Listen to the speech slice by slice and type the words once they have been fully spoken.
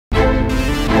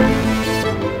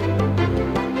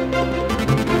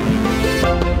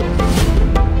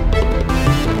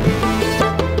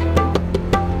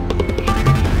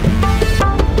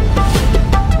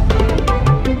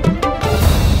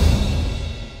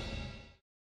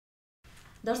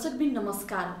दर्शकबिन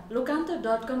नमस्कार।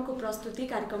 लोकान्तर.com को प्रस्तुति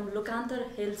कार्यक्रम लोकान्तर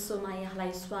हेल्थ शोमा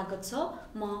यहाँलाई स्वागत छ।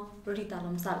 म रीता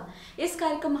lamsal। यस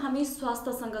कार्यक्रममा हामी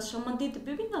स्वास्थ्यसँग सम्बन्धित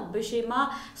विभिन्न विषयमा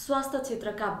स्वास्थ्य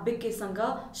क्षेत्रका व्यक्तिसँग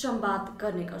संवाद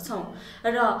गर्ने गर्छौं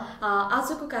र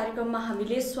आजको कार्यक्रममा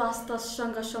हामीले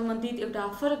स्वास्थ्यसँग सम्बन्धित एउटा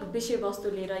फरक विषयवस्तु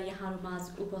लिएर यहाँहरुमाझ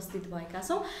उपस्थित भएका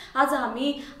छौं। आज हामी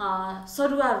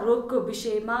सरुवा रोगको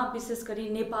विषयमा, विशेष गरी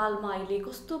नेपालमा अहिले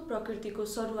कस्तो प्रकृतिको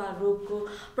सरुवा रोगको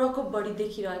प्रकोप बढी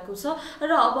देखिरहेको छ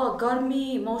र अब गर्मी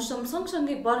मौसम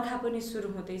सँगसँगै बर्खा पनि सुरु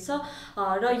हुँदैछ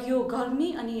र यो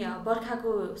गर्मी अनि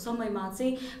बर्खाको समयमा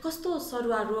चाहिँ कस्तो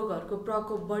सरुवा रोगहरुको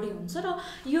प्रकोप बढी हुन्छ र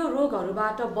यो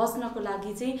रोगहरुबाट बच्नको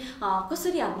लागि चाहिँ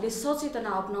कसरी हामीले सचेतना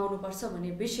अपनाउनु पर्छ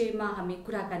भन्ने विषयमा हामी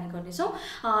कुराकानी गर्नेछौं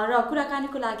र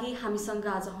कुराकानीको लागि हामीसँग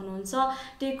आज हुनुहुन्छ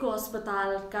टेको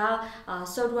अस्पतालका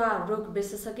सरुवा रोग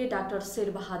विशेषज्ञ डाक्टर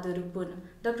शेरबहादुर पुन।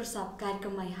 डाक्टर साहब,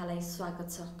 कार्यक्रममा यहाँलाई स्वागत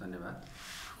छ। धन्यवाद।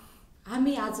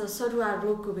 हामी आज सरुवा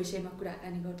रोगको विषयमा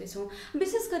कुराकानी गर्दैछौं।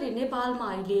 विशेष गरी नेपालमा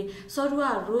अहिले सरुवा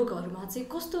रोगहरुमा चाहिँ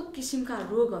कस्तो किसिमका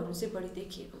रोगहरु चाहिँ बढी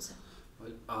देखिएको छ?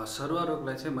 सरुवा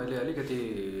रोगलाई चाहिँ मैले अलिकति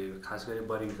खास गरी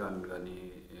वर्गीकरण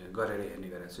गरेर हेर्ने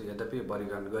गरेको छु। यद्यपि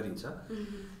वर्गीकरण गरिन्छ,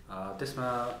 त्यसमा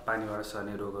पानीबाट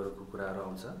सर्ने रोगहरुको कुराहरु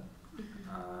आउँछ,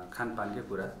 खानपानकै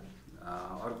कुरा,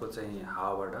 अर्को चाहिँ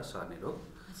हावाबाट सर्ने रोग,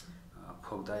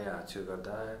 फोक्दा या हाच्छ्यु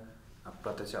गर्दा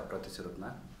प्रत्यक्ष अप्रत्यक्ष रूपमा,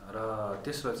 र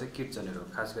तेस्रो चाहिँ कीटजन्य रोग।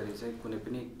 खास गरी चाहिँ कुनै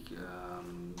पनि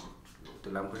त्यो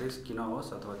लामखुट्टे किन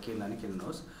होस् अथवा किर्नानी किन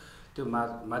नहोस्, त्यो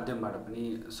माध्यमबाट पनि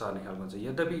सर्ने खालको हुन्छ।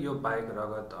 यद्यपि यो बाहेक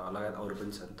रगत लगायत अरू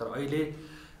पनि छन्, तर अहिले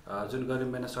जुन गर्मी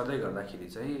महिना सर्दै गर्दाखेरि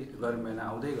चाहिँ, गर्मी महिना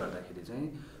आउँदै गर्दाखेरि चाहिँ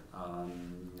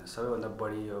सबैभन्दा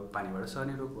बढी यो पानीबाट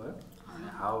सर्ने रोग भयो, अनि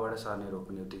हावाबाट सर्ने रोग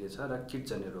पनि उत्तिकै छ, र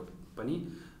कीटजन्य रोग पनि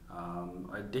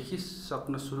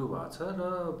देखिसक्न सुरु भएको छ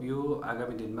र यो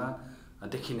आगामी दिनमा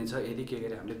देखिनेछ यदि के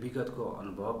गरे हामीले विगतको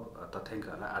अनुभव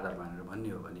तथ्याङ्कहरूलाई आधार मानेर भन्ने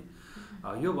हो भने।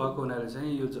 यो भएको हुनाले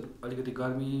चाहिँ यो अलिकति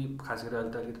गर्मी, खास गरी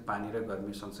अलिकति पानी र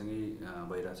गर्मी सँगसँगै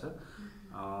भइरहेछ।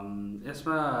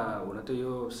 यसमा हुन त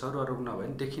यो सरुवा रोग नभए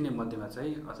पनि देखिने मध्येमा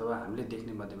चाहिँ, अथवा हामीले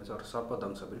देख्ने मध्येमा चाहिँ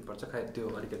सर्पदंश पनि पर्छ। खै त्यो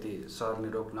अलिकति सर्ने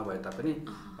रोग नभए तापनि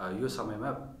यो समयमा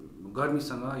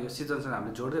गर्मीसँग यो सिजनसँग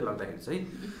हामीले जोड्दै लाग्दाखेरि चाहिँ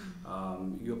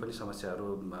यो पनि समस्याहरू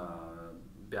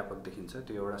व्यापक देखिन्छ।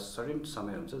 त्यो एउटा सर्टेन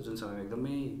समय हुन्छ जुन समयमा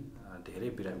एकदमै धेरै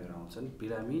बिरामीहरू आउँछन्।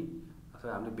 बिरामी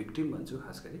अथवा हामीले भिक्टिम भन्छौँ,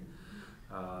 खास गरी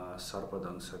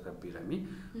सर्पदंशका बिरामी,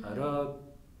 र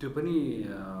त्यो पनि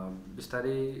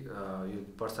बिस्तारै यो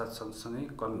वर्षात सँगसँगै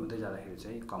कमी हुँदै जाँदाखेरि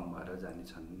चाहिँ कम भएर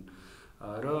जानेछन्।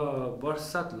 र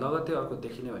वर्षात लगत्तै अर्को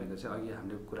देखिने भनेको चाहिँ अघि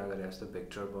हामीले कुरा गरे जस्तो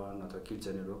भेक्टर बर्न अथवा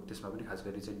कीटजन्य रोग, त्यसमा पनि खास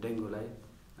गरी चाहिँ डेङ्गुलाई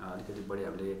अलिकति बढी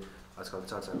हामीले आजकल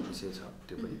चर्चाको विषय छ।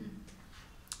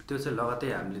 त्यो चाहिँ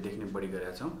लगत्तै हामीले देख्ने बढी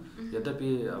गरेका छौँ। यद्यपि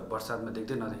वर्षातमा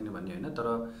देख्दै नदेख्ने भन्ने होइन, तर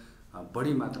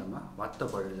बढी मात्रामा वात्त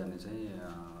बढेर जाने चाहिँ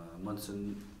मनसुन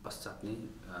पश्चात नै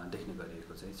देख्ने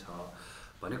गरिएको चाहिँ छ।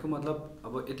 भनेको मतलब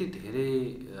अब यति धेरै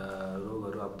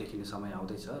रोगहरू अब देखिने समय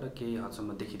आउँदैछ र केही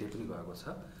हदसम्म देखिँदै पनि गएको छ।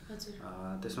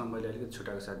 त्यसमा मैले अलिकति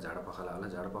छुट्याएको साथ झाडा पखाला होला।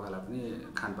 झाडा पखाला पनि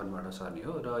खानपानबाट सर्ने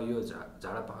हो, र यो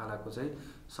झाडा पखालाको चाहिँ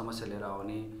समस्या लिएर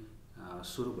आउने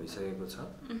सुरु भइसकेको छ।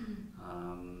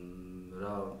 र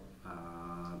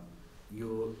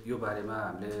यो बारेमा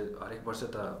हामीले हरेक वर्ष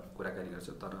त कुराकानी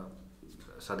गर्छौँ, तर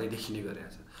सधैँ देखिने गरेको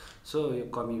छ। सो यो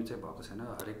कमी चाहिँ भएको छैन,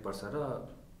 हरेक वर्ष र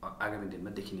आगामी दिनमा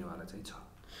देखिनेवाला चाहिँ छ।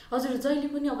 हजुर, जहिले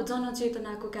पनि अब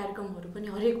जनचेतनाको कार्यक्रमहरू पनि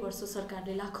हरेक वर्ष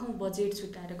सरकारले लाखौं बजेट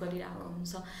छुट्याएर गरिरहेको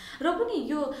हुन्छ, र पनि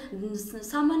यो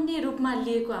सामान्य रूपमा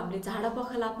लिएको हामीले झाडा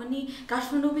पखाला पनि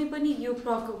काठमाडौँमै पनि यो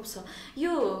प्रकोप छ।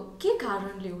 यो के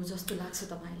कारणले हो जस्तो लाग्छ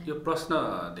तपाईलाई? यो प्रश्न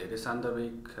धेरै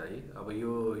सान्दर्भिक है। अब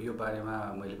यो बारेमा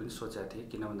मैले पनि सोचेको थिएँ,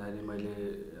 किन भन्दाखेरि मैले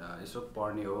यसो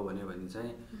पढ्ने हो भने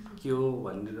चाहिँ के हो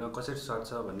भनेर कसरी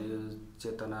सर्छ भन्ने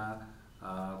चेतना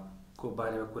को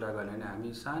बारेमा कुरा गर्ने भने हामी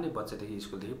सानै बच्चादेखि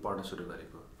स्कुलदेखि पढ्न सुरु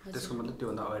गरेको। त्यसको मतलब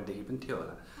त्योभन्दा अगाडिदेखि पनि थियो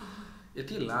होला।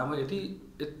 यति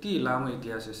लामो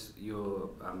इतिहास यो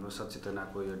हाम्रो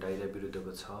सचेतनाको यो डायरिया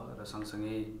विरुद्धको छ, र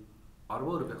सँगसँगै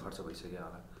अर्बौं रुपियाँ खर्च भइसक्यो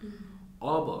होला।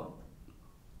 अब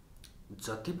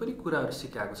जति पनि कुराहरू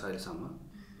सिकाएको छ अहिलेसम्म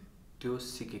त्यो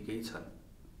सिकेकै छन्,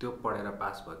 त्यो पढेर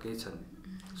पास भएकै छन्।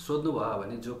 सोध्नु भयो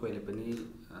भने जो कहिले पनि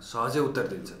सहजै उत्तर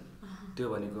दिन्छन्। त्यो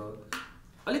भनेको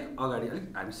अलिक अगाडि,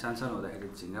 अलिक हामी सानसानो हुँदाखेरि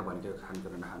झिङ्गा भनेको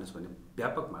खानेकुरा नखानुहोस् भन्ने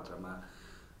व्यापक मात्रामा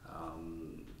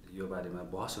यो बारेमा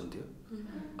बहस हुन्थ्यो।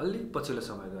 अलिक पछिल्लो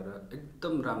समय गएर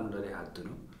एकदम राम्ररी हात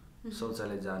धुनु,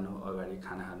 शौचालय जानु अगाडि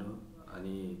खाना खानु,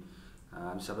 अनि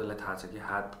हामी सबैलाई थाहा छ कि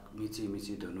हात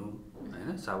मिची धुनु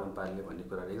हैन, साबुन पानीले भन्ने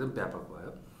कुराहरू एकदम व्यापक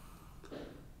भयो।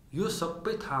 यो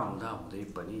सबै थाहा हुँदै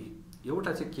पनि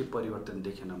एउटा चाहिँ के परिवर्तन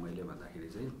देखेन मैले भन्दाखेरि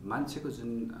चाहिँ मान्छेको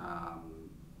जुन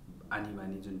आनी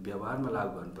बानी जुन व्यवहारमा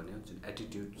लागू गर्नुपर्ने जुन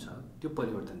एटिट्युड छ त्यो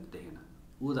परिवर्तन देखेन।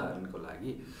 उदाहरणको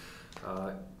लागि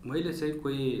मैले चाहिँ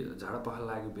कोही झाडापखाला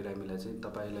लागेको बिरामीलाई चाहिँ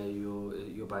तपाईँलाई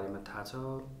यो बारेमा थाहा छ,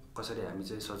 कसरी हामी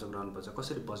चाहिँ सजग रहनुपर्छ,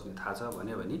 कसरी बच्ने थाहा छ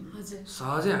भने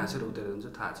सहजै हाँसेर उत्तर दिन्छ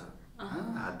थाहा छ,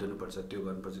 हात धुनुपर्छ, त्यो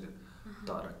गर्नुपर्छ।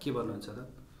 तर के भन्नुहुन्छ त,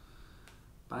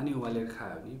 पानी उमालेर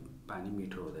खायो भने पानी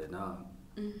मिठो हुँदैन।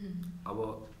 अब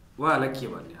उहाँलाई के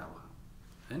भन्ने अब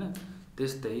हैन।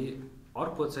 त्यस्तै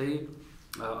अर्को चाहिँ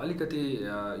अलिकति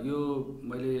यो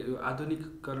मैले यो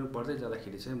आधुनिकीकरण बढ्दै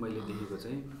जाँदाखेरि चाहिँ मैले देखेको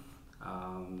चाहिँ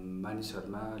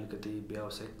मानिसहरूमा अलिकति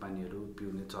व्यावसायिक पानीहरू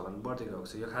पिउने चलन बढ्दै गएको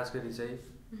छ। यो खास गरी चाहिँ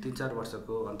 3-4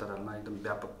 वर्षको अन्तरालमा एकदम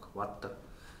व्यापक वात्त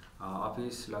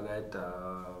अफिस लगायत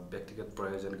व्यक्तिगत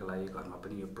प्रयोजनका लागि घरमा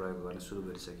पनि यो प्रयोग गर्न सुरु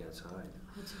गरिसकेको छ हैन।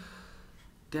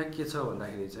 त्यहाँ के छ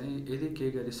भन्दाखेरि चाहिँ यदि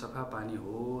केही गरी सफा पानी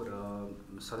हो र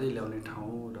सधैँ ल्याउने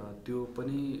ठाउँ र त्यो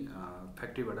पनि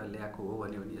फ्याक्ट्रीबाट ल्याएको हो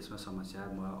भने यसमा समस्या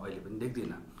म अहिले पनि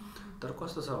देख्दिनँ। तर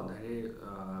कस्तो छ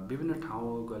भन्दाखेरि विभिन्न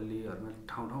ठाउँ गल्लीहरूमा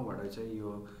ठाउँबाट चाहिँ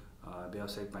यो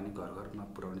व्यावसायिक पानी घर घरमा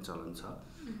पुर्याउने चलन छ।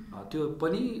 त्यो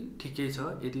पनि ठिकै छ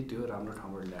यदि त्यो राम्रो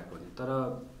ठाउँबाट ल्याएको भने। तर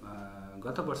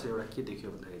गत वर्ष एउटा के देखियो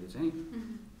भन्दाखेरि चाहिँ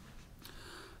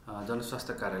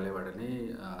जनस्वास्थ्य कार्यालयबाट नै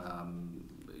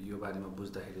यो बारेमा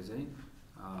बुझ्दाखेरि चाहिँ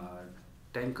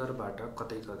ट्याङ्करबाट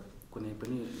कतै कुनै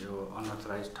पनि यो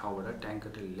अनअथराइज ठाउँबाट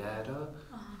ट्याङ्कर ल्याएर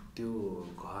त्यो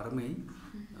घरमै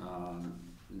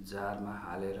जारमा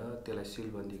हालेर त्यसलाई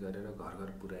सिलबन्दी गरेर घर घर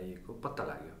पुर्याइएको पत्ता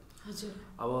लाग्यो।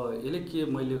 अब यसले के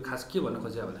मैले खास के भन्न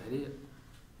खोजेँ भन्दाखेरि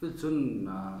यो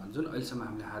जुन अहिलेसम्म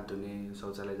हामीले हात धुने,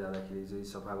 शौचालय जाँदाखेरि चाहिँ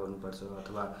सफा गर्नुपर्छ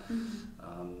अथवा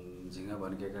झिँगा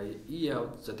भन्केका यी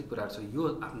जति कुराहरू छ यो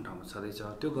आफ्नो ठाउँमा छँदैछ,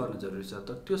 त्यो गर्न जरुरी छ।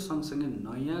 तर त्यो सँगसँगै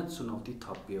नयाँ चुनौती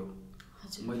थपियो।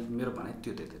 मेरो भनाइ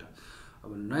त्यो त्यतिर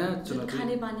अब नयाँ चुनौती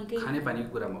खानेपानीको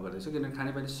कुरा म गर्दैछु, किनभने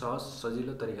खानेपानी सहज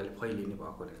सजिलो तरिकाले फैलिने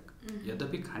भएकोले।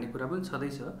 यद्यपि खानेकुरा पनि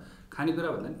छँदैछ, खानेकुरा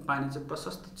भन्दा पनि पानी चाहिँ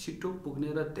प्रशस्त छिटो पुग्ने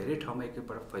र धेरै ठाउँमा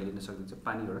एकैपल्ट फैलिन सकिन्छ।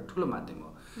 पानी एउटा ठुलो माध्यम हो।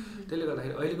 त्यसले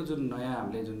गर्दाखेरि अहिलेको जुन नयाँ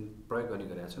हामीले जुन प्रयोग गर्ने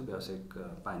गरेका छौँ व्यावसायिक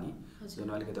पानी जुन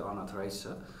अलिकति अनअथराइज छ,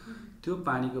 त्यो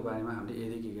पानीको बारेमा हामीले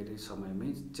यदि के गरी समयमै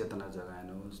चेतना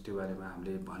जगाएनौँ, त्यो बारेमा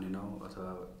हामीले भनेनौँ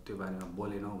अथवा त्यो बारेमा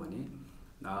बोलेनौँ भने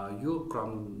यो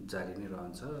क्रम जारी नै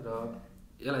रहन्छ र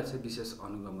यसलाई चाहिँ विशेष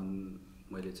अनुगमन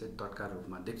मैले चाहिँ तत्काल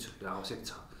रूपमा देख्छु, यो आवश्यक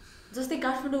छ। जस्तै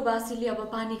काठमाडौँवासीले अब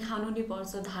पानी खानु नै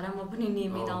पर्छ, धारामा पनि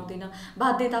नियमित आउँदैन,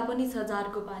 बाध्यता पनि छ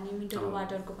जारको पानी, मिनरल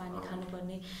वाटरको पानी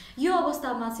खानुपर्ने। यो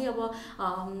अवस्थामा चाहिँ अब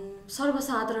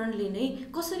सर्वसाधारणले नै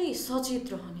कसरी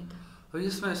सचेत रहने त?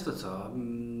 यसमा यस्तो छ,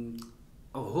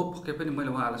 अब हो पक्कै पनि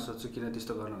मैले उहाँलाई सोध्छु किन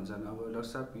त्यस्तो गर्नुहुन्छ। अब डाक्टर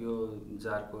साहब यो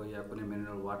जारको या कुनै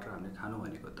मिनरल वाटर हामीले खानु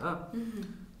भनेको त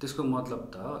त्यसको मतलब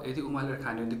त यदि उमालेर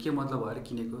खाने हो भने के मतलब भएर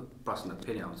किनेको प्रश्न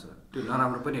फेरि आउँछ। त्यो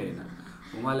नराम्रो पनि होइन,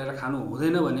 उमालेर खानु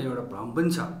हुँदैन भन्ने एउटा भ्रम पनि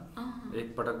छ।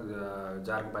 एकपटक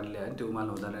जारको पानी ल्यायो भने त्यो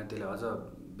उमाल्नु हुँदैन, त्यसले अझ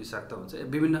विषाक्त हुन्छ।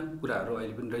 विभिन्न कुराहरू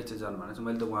अहिले पनि रहेछ जनमानस।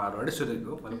 मैले त उहाँहरूबाटै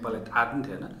सुनेको, मैले पहिला थाहा पनि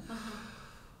थिएन।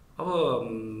 अब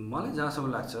मलाई जहाँसम्म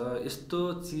लाग्छ यस्तो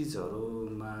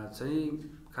चिजहरूमा चाहिँ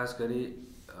खास गरी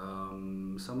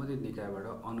सम्बन्धित निकायबाट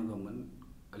अनुगमन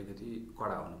अलिकति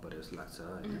कडा हुनु पर्यो जस्तो लाग्छ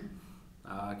होइन।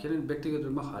 किनभने व्यक्तिगत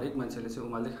रूपमा हरेक मान्छेले चाहिँ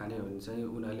उमाल्दै खाने हो भने चाहिँ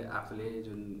उनीहरूले आफूले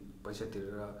जुन पैसा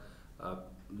तिरेर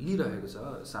लिइरहेको छ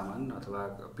सामान अथवा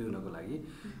पिउनको लागि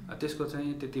त्यसको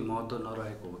चाहिँ त्यति महत्त्व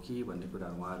नरहेको हो कि भन्ने कुरा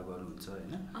उहाँहरू गर्नुहुन्छ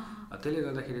होइन। त्यसले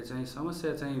गर्दाखेरि चाहिँ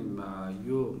समस्या चाहिँ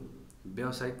यो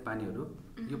व्यावसायिक पानीहरू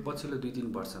यो पछिल्लो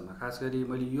 2-3 वर्षमा खास गरी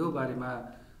मैले यो बारेमा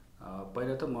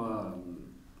पहिला त म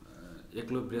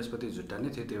एक्लो बृहस्पति झुट्टा नै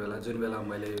थिएँ त्यो बेला, जुन बेला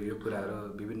मैले यो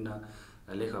कुराहरू विभिन्न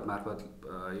लेख मार्फत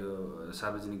यो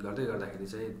सार्वजनिक गर्दै गर्दाखेरि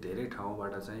चाहिँ धेरै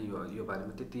ठाउँबाट चाहिँ यो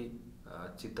बारेमा त्यति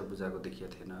चित्त बुझाएको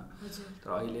देखिएको थिएन। तर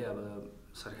अहिले अब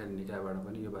सरकारी निकायबाट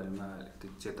पनि यो बारेमा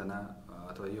चेतना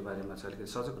अथवा यो बारेमा चाहिँ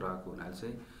अलिकति सजग रहेको हुनाले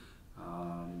चाहिँ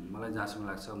मलाई जहाँसम्म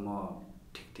लाग्छ म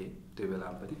ठिक थिएँ त्यो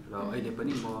बेलामा पनि र अहिले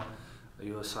पनि म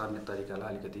यो सर्ने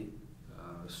तरिकालाई अलिकति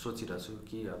सोचिरहेको छु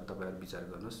कि अब तपाईँहरू विचार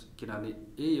गर्नुहोस्। किनभने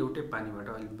यही एउटै पानीबाट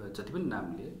अहिले जति पनि नाम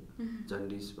लिए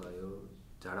जन्डिस भयो,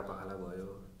 झाडापखाला भयो,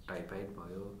 टाइफाइड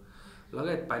भयो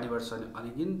लगायत पानीबाट सर्ने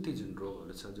अनगिन्ती जुन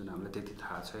रोगहरू छ जुन हामीलाई त्यति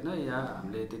थाहा छैन या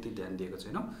हामीले त्यति ध्यान दिएको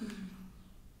छैनौँ,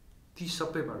 ती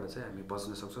सबैबाट चाहिँ हामी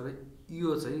बच्न सक्छौँ। र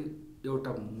यो चाहिँ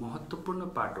एउटा महत्त्वपूर्ण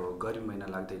पाटो हो। गर्मी महिना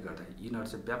लाग्दै गर्दा यिनीहरू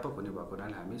चाहिँ व्यापक हुने भएको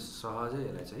हुनाले हामी सहजै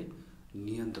यसलाई चाहिँ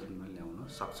नियन्त्रणमा ल्याउन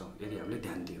सक्छौँ यदि हामीले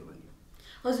ध्यान दियो भने।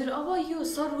 हजुर, अब यो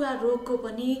सरुवा रोगको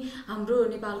पनि हाम्रो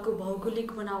नेपालको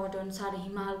भौगोलिक बनावट अनुसार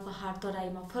हिमाल, पहाड,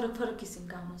 तराईमा फरक फरक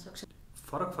किसिमका हुन सक्छ।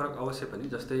 फरक अवश्य पनि।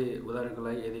 जस्तै उदाहरणको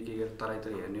लागि यदि के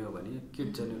तराईतिर हेर्ने हो भने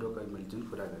कीटजन्य रोग मैले जुन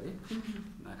कुरा गरेँ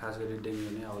खास गरी डेङ्गु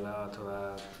नै औला अथवा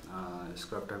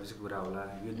स्क्रब टाइप्सको कुरा होला,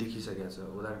 यो देखिसकेको छ।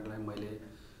 उदाहरणलाई मैले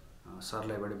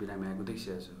सरलाईबाट बिरामी आएको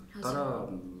देखिसकेको छु, तर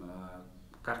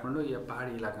काठमाडौँ या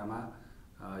पहाडी इलाकामा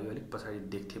यो अलिक पछाडि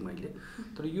देख्थेँ मैले।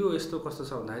 तर यो यस्तो कस्तो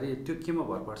छ भन्दाखेरि त्यो केमा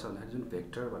भर पर्छ भन्दाखेरि जुन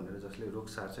भेक्टर भनेर जसले रोग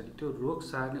सार्छ नि, त्यो रोग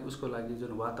सार्ने उसको लागि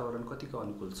जुन वातावरण कतिको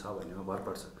अनुकूल छ भन्नेमा भर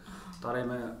पर्छ।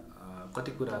 तराईमा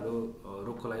कति कुराहरू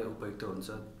रोगको लागि उपयुक्त हुन्छ,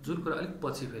 जुन कुरा अलिक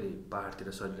पछि फेरि पहाडतिर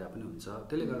सजिला पनि हुन्छ।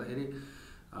 त्यसले गर्दाखेरि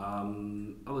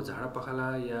अब झाडा पखाला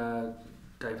या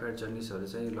टाइफाइड जन्डिसहरू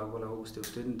चाहिँ लगभग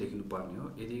उस्तै नै देखिनु पर्ने हो।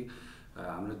 यदि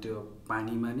हाम्रो त्यो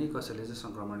पानीमा नै कसैले चाहिँ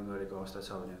सङ्क्रमण गरेको अवस्था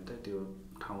छ भने त त्यो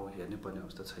ठाउँ हेर्नै पर्ने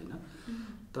अवस्था छैन।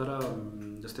 तर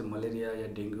जस्तै मलेरिया या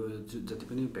डेङ्गु जति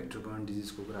पनि भेक्टरबोर्न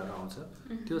डिजिजको कुराहरू आउँछ,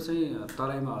 त्यो चाहिँ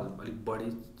तराईमा अलिक बढी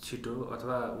छिटो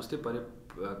अथवा उस्तै परे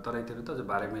तराईतिर त अझ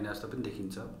 12 महिना जस्तो पनि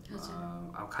देखिन्छ।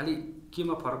 अब खालि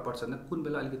केमा फरक पर्छ भन्दा कुन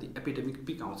बेला अलिकति एपिडेमिक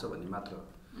पिक आउँछ भन्ने मात्र,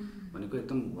 भनेको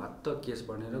एकदम हत्त केस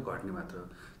बढ्ने र घट्ने मात्र।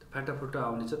 फाटाफुट्टा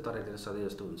आउने चाहिँ तराईतिर सधैँ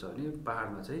जस्तो हुन्छ भने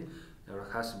पहाडमा चाहिँ एउटा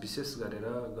खास विशेष गरेर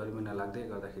गर्मी महिना लाग्दै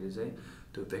गर्दाखेरि चाहिँ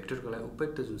त्यो भेक्टरको लागि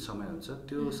उपयुक्त जुन समय हुन्छ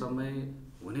त्यो समय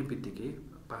हुने बित्तिकै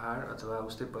पहाड अथवा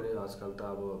उस्तै परे आजकल त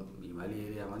अब हिमाली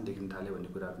एरियामा पनि देखिन थाल्यो भन्ने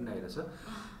कुरा पनि आइरहेछ।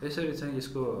 यसरी चाहिँ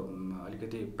यसको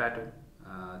अलिकति प्याटर्न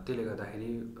त्यसले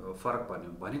गर्दाखेरि फरक पर्ने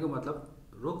भनेको मतलब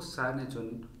रोग सार्ने जुन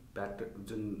प्याटर्न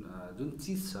जुन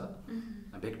चिज छ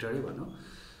भेक्टरै भनौँ,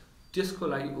 त्यसको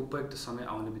लागि उपयुक्त समय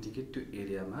आउने बित्तिकै त्यो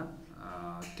एरियामा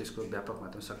त्यसको व्यापक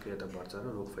मात्रामा सक्रियता बढ्छ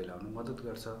र रोग फैलाउन मद्दत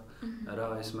गर्छ। र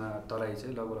यसमा तराई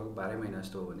चाहिँ लगभग 12 महिना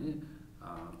जस्तो हो भने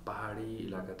पहाडी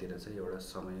इलाकातिर चाहिँ एउटा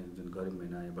समय जुन गर्मी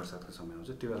महिना या बर्सातको समय आउँछ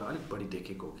त्यो बेला अलिक बढी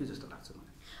देखेको हो कि जस्तो लाग्छ मलाई।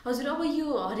 हजुर, अब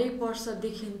यो हरेक वर्ष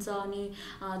देखिन्छ अनि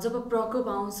जब प्रकोप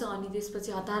आउँछ अनि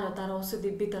त्यसपछि हतार औषधि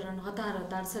वितरण,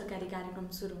 हतार सरकारी कार्यक्रम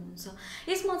सुरु हुन्छ,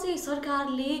 यसमा चाहिँ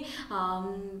सरकारले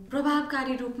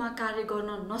प्रभावकारी रूपमा कार्य गर्न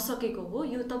नसकेको हो,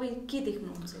 यो तपाईँ के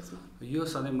देख्नुहुन्छ यसमा? यो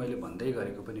सधैँ मैले भन्दै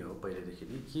गरेको पनि हो पहिलेदेखि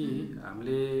नै कि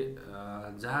हामीले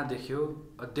जहाँ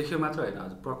देख्यो मात्र होइन,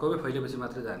 प्रकोपै फैलेपछि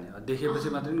मात्रै जाने, देखेपछि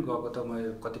मात्रै नि गएको त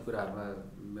म कति कुराहरूमा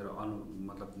मेरो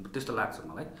मतलब त्यस्तो लाग्छ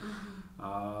मलाई।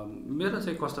 मेरो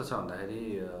चाहिँ कस्तो छ भन्दाखेरि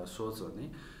सोच भने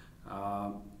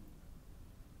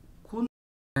कुन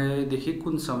समयदेखि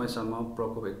कुन समयसम्म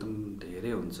प्रकोप एकदम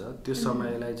धेरै हुन्छ त्यो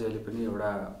समयलाई जहिले पनि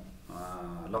एउटा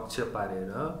लक्ष्य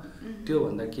पारेर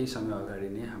त्योभन्दा केही समय अगाडि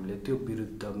नै हामीले त्यो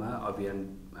विरुद्धमा अभियान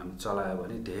हामी चलायो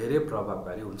भने धेरै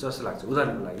प्रभावकारी हुन्छ जस्तो लाग्छ।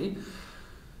 उदाहरणको लागि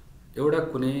एउटा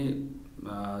कुनै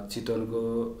चितवनको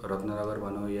रत्ननगर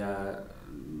भनौँ या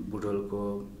बुटोलको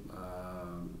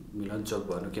मिलन चोक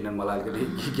भनौँ, किनभने मलाई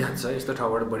अलिकति ज्ञात छ यस्तो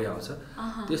ठाउँबाट बढी आउँछ,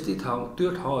 त्यस्तै त्यो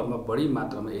ठाउँहरूमा बढी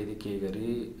मात्रामा यदि केही गरी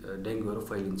डेङ्गुहरू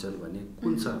फैलिन्छन् भने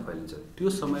कुन समय फैलिन्छ त्यो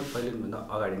समय फैलिनुभन्दा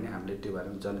अगाडि नै हामीले त्यो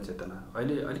बारेमा जनचेतना,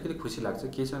 अहिले अलिकति खुसी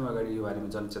लाग्छ केही समय अगाडि यो बारेमा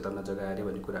जनचेतना जगाएर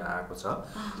भन्ने कुरा आएको छ,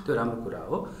 त्यो राम्रो कुरा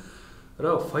हो।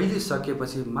 र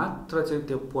फैलिसकेपछि मात्र चाहिँ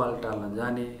त्यो पाल टाल्न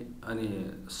जाने अनि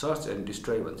सर्च एन्ड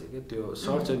डिस्ट्रोय भन्छ कि त्यो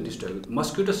search and destroy,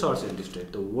 mosquito search and destroy,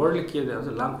 त्यो वर्डले के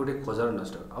देखाउँछ लामखुट्टे खोजेर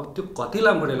नष्ट। अब त्यो कति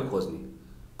लामखुट्टेलाई खोज्ने,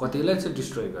 कतिलाई चाहिँ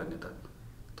डिस्ट्रोय गर्ने त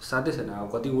साध्यै छैन। अब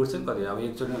कति उड्छन्, कति अब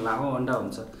एकचोटि लामो अन्डा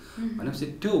हुन्छ भनेपछि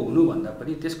त्यो हुनुभन्दा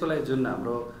पनि त्यसको लागि जुन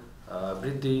हाम्रो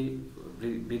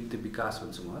वृद्धि विकास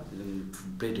भन्छ म, जुन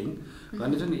ब्रिडिङ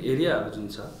गर्ने जुन एरियाहरू जुन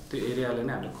छ त्यो एरियाले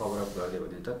नै हामीले कभरअप गरिदियो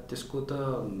भने त त्यसको त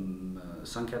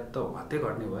सङ्ख्या त हत्तै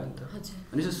घट्ने भयो नि त।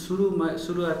 अनि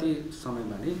सुरुवाती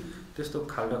समयमा नै त्यस्तो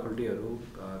खाल्डाखुल्डीहरू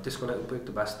त्यसको लागि उपयुक्त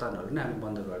वासस्थानहरू नै हामी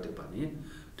बन्द गरिदियो भने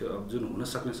त्यो जुन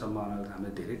हुनसक्ने सम्भावना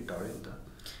हामीले धेरै टर्यो नि त।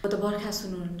 त बर्खा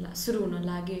सुरु हुन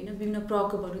लाग्यो होइन, विभिन्न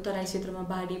प्रकोपहरू तराई क्षेत्रमा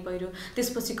बाढी पहिरो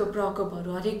त्यसपछिको प्रकोपहरू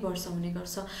हरेक वर्ष हुने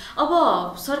गर्छ। अब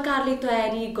सरकारले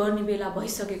तयारी गर्ने बेला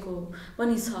भइसकेको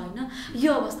पनि छ होइन,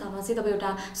 यो अवस्थामा चाहिँ तपाईँ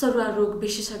एउटा सरुवा रोग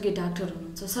विशेषज्ञ डाक्टर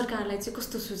हुनुहुन्छ, सरकारलाई चाहिँ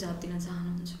कस्तो सुझाव दिन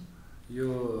चाहनुहुन्छ? यो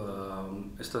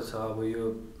यस्तो छ, अब यो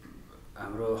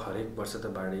हाम्रो हरेक वर्ष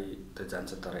त बाढी त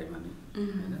जान्छ तराईमा नै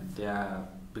होइन, त्यहाँ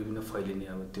विभिन्न फैलिने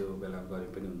अब त्यो बेला गर्मी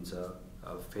पनि हुन्छ,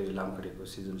 अब फेरि लामखुट्टेको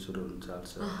सिजन सुरु हुन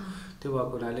थाल्छ। त्यो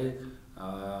भएको हुनाले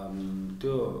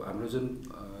त्यो हाम्रो जुन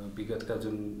विगतका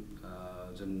जुन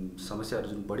समस्याहरू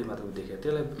जुन बढी मात्रामा देखियो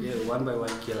त्यसलाई 1 by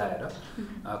 1 केलाएर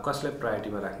कसलाई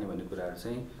प्रायोरिटीमा राख्ने भन्ने कुराहरू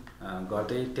चाहिँ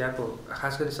गर्दै त्यहाँको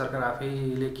खास गरी सरकार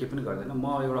आफैले के पनि गर्दैन।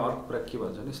 म एउटा अर्को कुरा के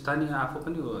भन्छु भने स्थानीय आफू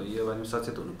पनि यो बारेमा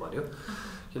सचेत हुनु पर्यो,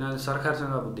 किनभने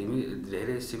सरकारसँग अब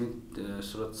धेरै सीमित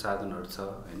स्रोत साधनहरू छ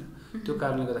होइन, त्यो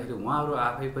कारणले गर्दाखेरि उहाँहरू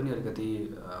आफै पनि अलिकति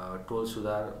टोल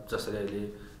सुधार जसरी अहिले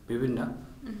विभिन्न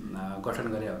गठन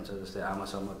गरे हुन्छ, जस्तै आमा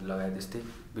समूह लगायत यस्तै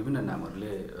विभिन्न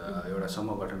नामहरूले एउटा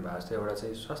समूह गठन भएको जस्तै एउटा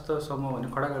चाहिँ स्वास्थ्य समूह भने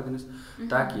खडा गरिदिनुहोस्,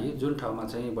 ताकि जुन ठाउँमा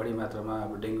चाहिँ बढी मात्रामा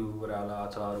अब डेङ्गुको कुरा होला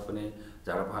अथवा अरू कुनै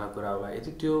झाडापखालाको कुरा होला,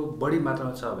 यदि त्यो बढी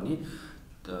मात्रामा छ भने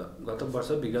गत वर्ष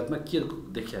विगतमा के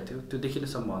देखिएको थियो त्यो देखिने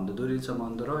सम्बन्ध दूरी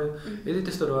सम्बन्ध रह्यो। यदि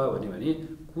त्यस्तो रह्यो भने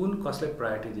कुन कसलाई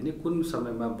प्रायोरिटी दिने, कुन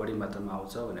समयमा बढी मात्रामा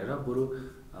आउँछ भनेर बरु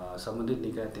सम्बन्धित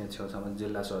निकाय त्यहाँ छेउछाउमा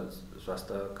जिल्ला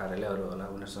स्वास्थ्य कार्यालयहरू होला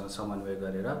उनीहरूसँग समन्वय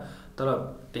गरेर तर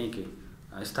त्यहीँकै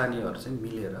स्थानीयहरू चाहिँ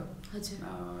मिलेर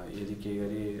यदि केही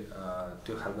गरी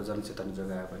त्यो खालको जनचेतना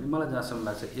जगायो भने मलाई जहाँसम्म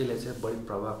लाग्छ यसले चाहिँ बढी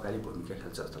प्रभावकारी भूमिका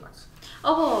खेल्छ जस्तो लाग्छ।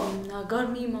 अब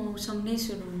गर्मी मौसम नै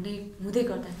सुरु हुँदै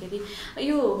गर्दाखेरि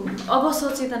यो अब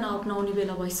सचेतना अपनाउने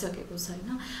बेला भइसकेको छ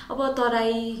होइन। अब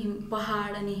तराई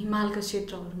पहाड अनि हिमालका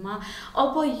क्षेत्रहरूमा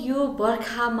अब यो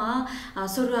बर्खामा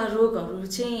सरुवा रोगहरू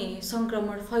चाहिँ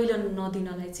सङ्क्रमण फैलन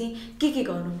नदिनलाई चाहिँ के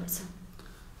गर्नुपर्छ?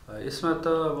 यसमा त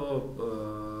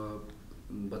अब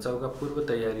बचाउका पूर्व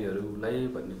तयारीहरूलाई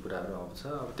भन्ने कुराहरू आउँछ।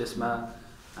 अब त्यसमा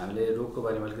हामीले रोगको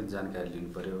बारेमा अलिकति जानकारी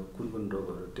लिनु पर्यो, कुन कुन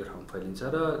रोगहरू त्यो ठाउँमा फैलिन्छ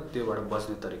र त्योबाट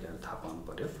बच्ने तरिकाहरू थाहा पाउनु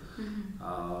पर्यो।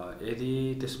 यदि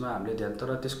त्यसमा हामीले ध्यान,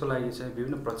 तर त्यसको लागि चाहिँ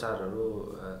विभिन्न प्रचारहरू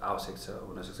आवश्यक छ।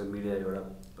 हुनसक्छ मिडिया एउटा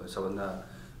सबभन्दा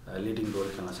लिडिङ रोल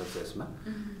खेल्न सक्छ यसमा।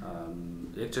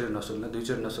 एकचोटि नसुन्न,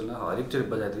 दुईचोटि नसुन्न, हरेकचोटि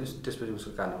बजाइदिनुहोस्, त्यसपछि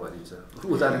उसको कान भरिन्छ।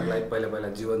 उदाहरणको लागि पहिला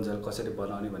जीवन जल कसरी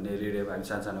बनाउने भन्ने रेडियोमा हामी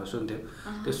सानोमा सुन्थ्यौँ।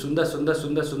 त्यो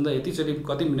सुन्दा यतिचोटि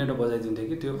कति मिनटमा बजाइदिन्थ्यो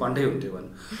कि त्यो कन्ठै हुन्थ्यो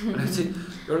भनेर चाहिँ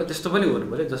एउटा त्यस्तो पनि हुनु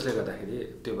पऱ्यो जसले गर्दाखेरि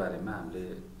त्यो बारेमा हामीले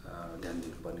ध्यान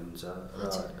दिनुपर्ने हुन्छ र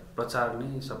प्रचार नै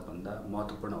सबभन्दा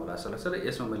महत्त्वपूर्ण होला जस्तो लाग्छ। र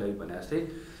यसमा मैले अघि भने जस्तै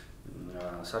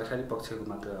सरकारी पक्षको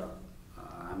मात्र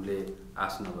हामीले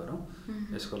आश नगरौँ।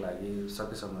 यसको लागि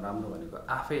सकेसम्म राम्रो भनेको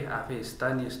आफै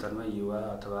स्थानीय स्तरमा युवा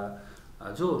अथवा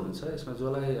जो हुनुहुन्छ यसमा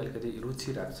जसलाई अलिकति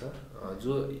रुचि राख्छ,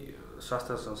 जो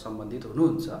स्वास्थ्यसँग सम्बन्धित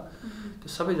हुनुहुन्छ, त्यो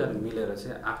सबैजना मिलेर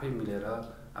चाहिँ आफै मिलेर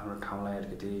आफ्नो ठाउँलाई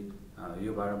अलिकति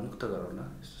योबाट मुक्त गराउन,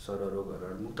 सरुवा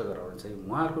रोगहरू मुक्त गराउन चाहिँ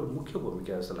उहाँहरूको मुख्य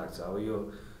भूमिका जस्तो लाग्छ। अब यो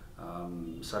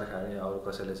सरकारले अरू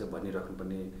कसैले चाहिँ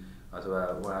भनिराख्नुपर्ने अथवा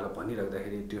उहाँलाई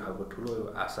भनिराख्दाखेरि त्यो खालको ठुलो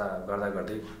आशा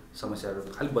गर्दै समस्याहरू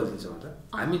खालि बल्झिन्छ भनेर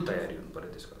हामी तयारी हुनु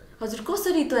पर्यो त्यसको लागि। हजुर,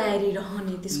 कसरी तयारी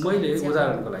रहने त्यसको? मैले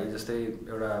उदाहरणको लागि जस्तै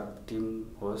एउटा टिम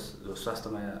होस् जो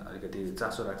स्वास्थ्यमा अलिकति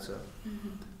चासो राख्छ,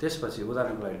 त्यसपछि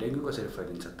उदाहरणको लागि डेङ्गु कसरी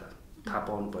फैलिन्छ त थाहा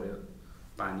पाउनु पर्यो।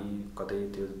 पानी कतै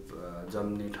त्यो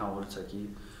जम्ने ठाउँहरू छ कि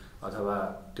अथवा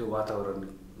त्यो वातावरण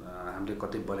हामीले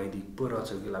कतै बनाइदिई पो रहेछ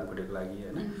कि लामखुट्टेको लागि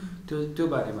होइन, त्यो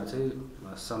बारेमा चाहिँ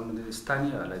सम्बन्धित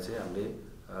स्थानीयहरूलाई चाहिँ हामीले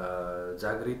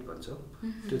जागृत भन्छौँ,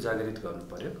 त्यो जागृत गर्नु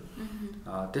पर्यो।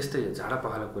 त्यस्तै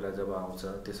झाडापखालाको कुरा जब आउँछ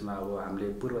त्यसमा अब हामीले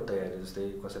पूर्व तयारी जस्तै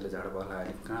कसैले झाडापखाला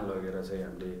आए कहाँ लगेर चाहिँ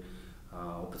हामीले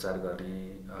उपचार गर्ने,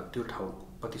 त्यो ठाउँ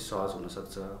कति सहज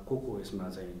हुनसक्छ, को यसमा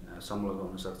चाहिँ संलग्न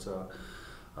हुनसक्छ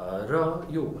र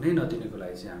यो हुनै नदिनको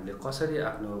लागि चाहिँ हामीले कसरी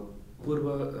आफ्नो पूर्व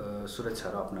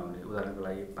सुरक्षाहरू अपनाउने। उदाहरणको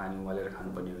लागि पानी उमालेर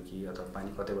खानुपर्ने हो कि अथवा पानी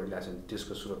कतैबाट ल्याएको छ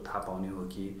त्यसको स्रोत थाहा पाउने हो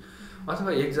कि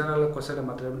अथवा एकजनालाई कसैलाई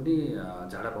मात्र पनि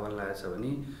झाडापखाला लागेको छ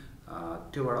भने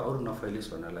त्योबाट अरू नफैलियोस्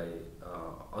भन्नलाई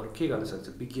अरू के गर्न सक्छ,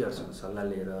 विज्ञहरूसँग सल्लाह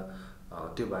लिएर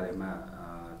त्यो बारेमा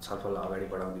छलफल अगाडि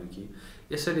बढाउने हो कि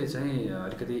यसरी चाहिँ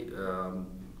अलिकति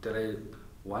त्यसलाई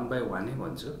 1 by 1 नै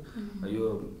भन्छु। यो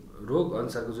रोग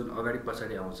अनुसारको जुन अगाडि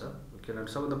पछाडि आउँछ, किनभने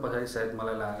सबभन्दा पछाडि सायद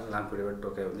मलाई लामखुट्टेबाट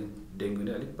टोक्यो भने डेङ्गु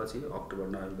नै अलिक पछि अक्टोबर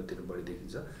नोभेम्बरतिर बढी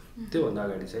देखिन्छ। त्योभन्दा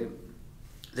अगाडि चाहिँ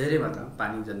धेरै मात्रामा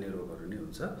पानीजन्य रोगहरू नै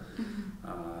हुन्छ।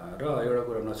 र एउटा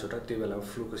कुरा नछुटा, त्यो बेलामा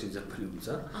फ्लूको सिजन पनि हुन्छ।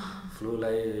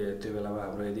 फ्लूलाई त्यो बेलामा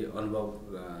हाम्रो यदि अनुभव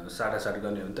साटासाट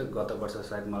गर्ने हो भने त गत वर्ष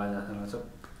सायद मलाई जहाँसम्म लाग्छ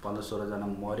 15-16 जना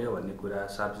मर्यो भन्ने कुरा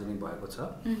सार्वजनिक भएको छ।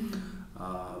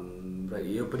 र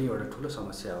यो पनि एउटा ठुलो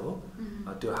समस्या हो।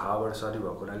 त्यो हावाबाट सर्ने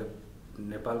भएको हुनाले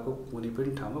नेपालको कुनै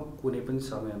पनि ठाउँमा कुनै पनि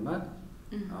समयमा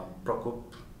प्रकोप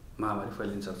महामारी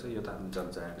फैलिन सक्छ, यो त हामी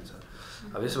जनजाएको छ।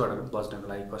 अब यसबाट पनि बच्नको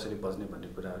लागि कसरी बच्ने भन्ने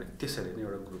कुराहरू त्यसरी नै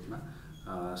एउटा ग्रुपमा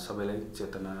सबैलाई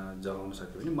चेतना जगाउन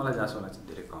सक्यो भने मलाई जहाँसम्म लाग्छ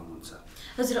धेरै कम हुन्छ।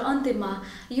 हजुर, अन्त्यमा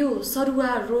यो सरुवा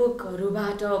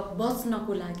रोगहरूबाट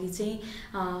बच्नको लागि चाहिँ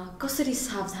कसरी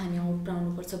सावधानी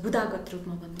अपनाउनुपर्छ बुदागत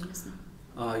रूपमा भनिदिनुहोस् न।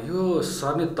 यो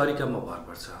सर्ने तरिकामा भर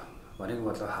पर्छ। भनेको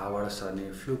मतलब हावाबाट सर्ने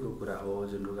फ्लूको कुरा हो,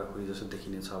 जुन रुगाखोकी जस्तो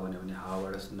देखिने छ भने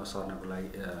हावाबाट नसर्नको लागि,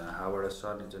 हावाबाट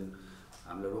सर्ने जुन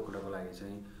हामीले रोक्नको लागि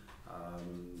चाहिँ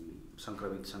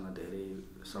सङ्क्रमितसँग धेरै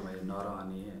समय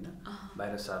नरहने होइन,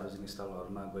 बाहिर सार्वजनिक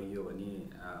स्थलहरूमा गइयो भने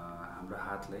हाम्रो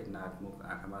हातलाई नाक मुख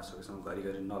आँखामा सकेसम्म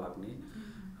घरिघरि नलाग्ने,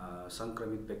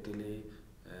 सङ्क्रमित व्यक्तिले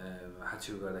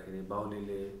हाँच्यु गर्दाखेरि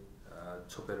बाहुलीले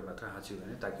छोपेर मात्र हाँच्यु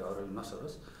गर्ने ताकि अरूले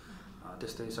नसरोस्।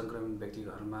 त्यस्तै सङ्क्रमित व्यक्ति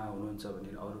घरमा हुनुहुन्छ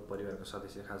भने अरू परिवारको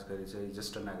सदस्य खास गरी चाहिँ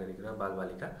ज्येष्ठ नागरिक र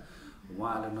बालबालिका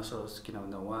उहाँहरूले नसरोस्, किन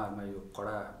भन्दा उहाँहरूमा यो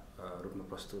कडा रूपमा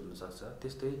प्रस्तुत हुनसक्छ।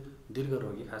 त्यस्तै दीर्घ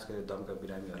रोगी खास गरी दमका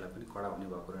बिरामीहरूलाई पनि कडा हुने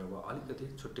भएको र अलिकति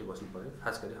छुट्टै बस्नु पर्यो,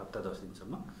 खास गरी हप्ता 10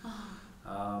 दिनसम्म।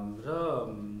 र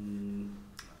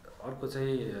अर्को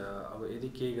चाहिँ अब यदि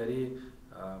केही गरी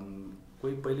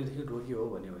कोही पहिलेदेखि रोगी हो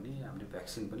भने हामीले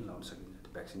भ्याक्सिन पनि लाउन सकिन्छ।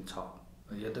 त्यो भ्याक्सिन छ,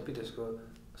 यद्यपि त्यसको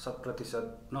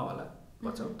 100% नहोला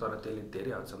बचाउ, तर त्यसले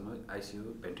धेरै हदसम्म आइसियु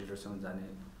भेन्टिलेटरसम्म जाने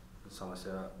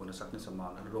समस्या हुन सक्ने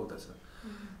सम्भावना रोक्दछ।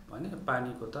 भने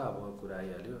पानीको त अब कुरा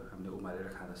आइहाल्यो, हामीले उमालेर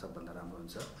खाँदा सबभन्दा राम्रो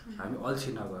हुन्छ। हामी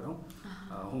अल्छी नगरौँ,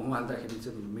 उमाल्दाखेरि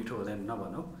चाहिँ मिठो हुँदैन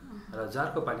नभनौँ, र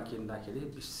जारको पानी किन्दाखेरि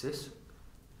विशेष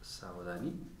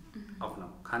सावधानी अपनाऊ।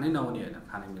 खानै नहुने होइन,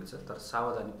 खानै मिल्छ, तर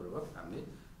सावधानीपूर्वक हामीले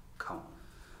खाउँ।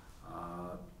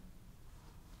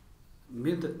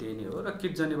 मेन त त्यही नै हो। र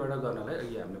किटजनीबाट गर्नलाई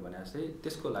अघि हामीले भने जस्तै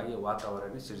त्यसको लागि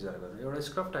वातावरण नै सिर्जना गर्नु। एउटा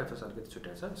स्क्रब टाइफस अलिकति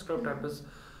छुट्याएको छ। स्क्रब टाइफस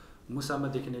मुसामा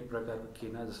देखिने एक प्रकारको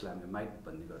किना जसलाई हामीले माइट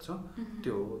भन्ने गर्छौँ,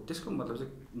 त्यो हो। त्यसको मतलब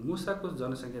चाहिँ मुसाको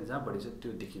जनसङ्ख्या जहाँ बढी छ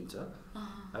त्यो देखिन्छ,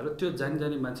 र त्यो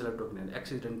जानी मान्छेलाई टोक्ने होइन,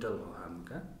 एक्सिडेन्टल हो हामी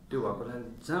कहाँ। त्यो भएकोले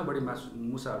जहाँ बढी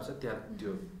मुसाहरू छ त्यहाँ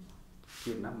त्यो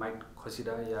किर्ना माइट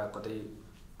खसिरा या कतै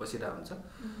बसिरा हुन्छ।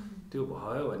 त्यो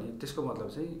भयो भने त्यसको मतलब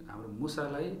चाहिँ हाम्रो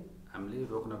मुसालाई हामीले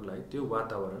रोक्नको लागि त्यो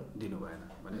वातावरण दिनु भएन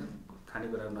भने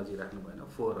खानेकुरा नजिक राख्नु भएन,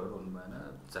 फोहोरहरू हुनु भएन,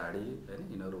 झाडी होइन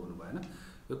यिनीहरू हुनु भएन।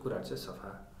 यो कुराहरू चाहिँ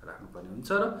सफा राख्नुपर्ने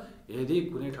हुन्छ। र यदि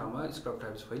कुनै ठाउँमा स्क्रब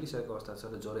टाइफस फैलिसकेको अवस्था छ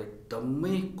र ज्वरो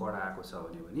एकदमै कडा आएको छ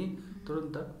भने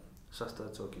तुरन्त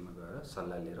स्वास्थ्य चौकीमा गएर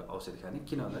सल्लाह लिएर औषधि खाने।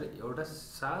 किन भन्दाखेरि एउटा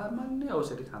सामान्य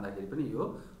औषधि खाँदाखेरि पनि यो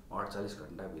 48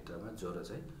 घण्टाभित्रमा ज्वरो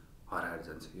चाहिँ हराएर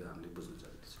जान्छ। यो हामीले बुझ्नु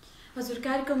जरुरी छ। हजुर,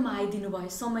 कार्यक्रममा आइदिनु भयो,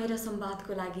 समय र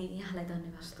संवादको लागि यहाँलाई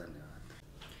धन्यवाद। धन्यवाद।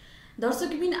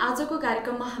 दर्शकबिन, आजको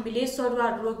कार्यक्रममा हामीले सरुवा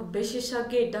रोग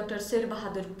विशेषज्ञ डाक्टर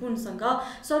शेरबहादुर पुनसँग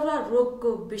सरुवा रोगको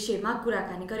विषयमा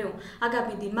कुराकानी गर्यौं।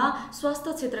 आगामी दिनमा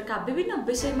स्वास्थ्य क्षेत्रका विभिन्न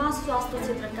विषयमा स्वास्थ्य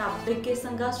क्षेत्रका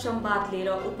विज्ञसँग संवाद लिएर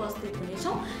उपस्थित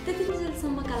हुनेछौँ।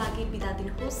 त्यतिबेलासम्मका लागि बिदा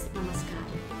दिनुहोस्।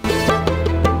 नमस्कार।